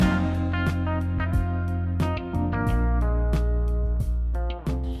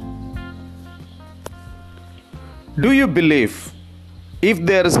Do you believe if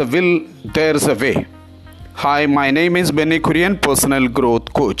there is a will, there is a way? Hi, my name is Benny Kurian, personal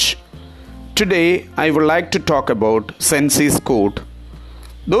growth coach. Today, I would like to talk about Sensi's quote.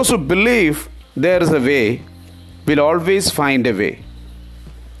 Those who believe there is a way will always find a way.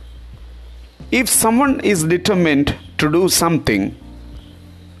 If someone is determined to do something,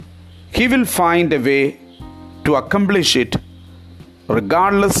 he will find a way to accomplish it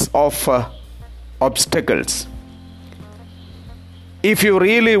regardless of obstacles. If you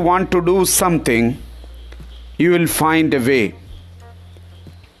really want to do something, you will find a way.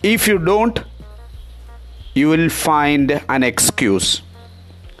 If you don't, you will find an excuse.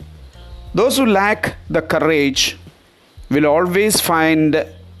 Those who lack the courage will always find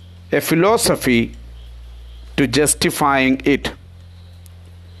a philosophy to justifying it.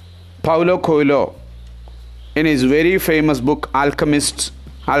 Paulo Coelho, in his very famous book Alchemist,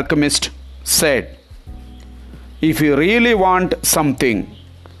 said, if you really want something,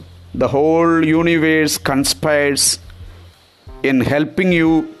 the whole universe conspires in helping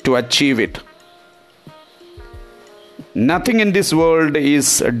you to achieve it. Nothing in this world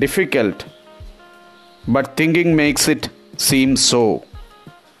is difficult, but thinking makes it seem so.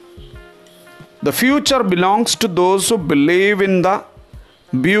 The future belongs to those who believe in the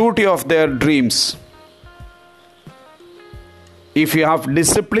beauty of their dreams. If you have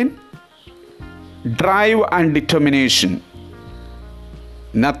discipline, drive and determination,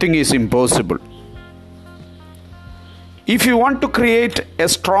 nothing is impossible. If you want to create a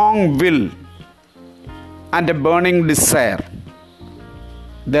strong will and a burning desire,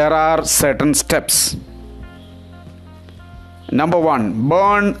 there are certain steps. Number 1,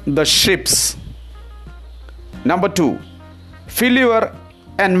 burn the ships. Number 2, fill your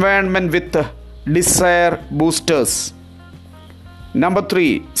environment with desire boosters. Number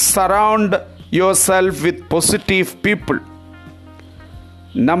 3, surround yourself with positive people.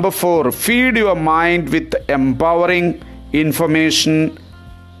 Number 4, feed your mind with empowering information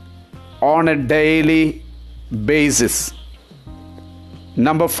on a daily basis.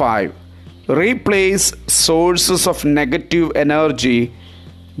 Number 5, replace sources of negative energy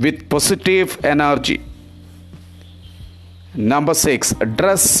with positive energy. Number 6,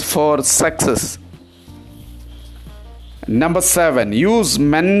 dress for success. Number 7, use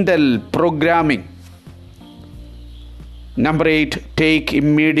mental programming. Number 8, take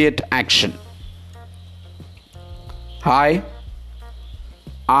immediate action. Hi,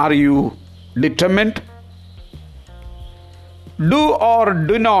 are you determined? Do or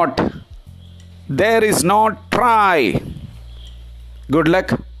do not. There is no try. Good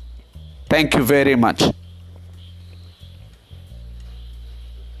luck. Thank you very much.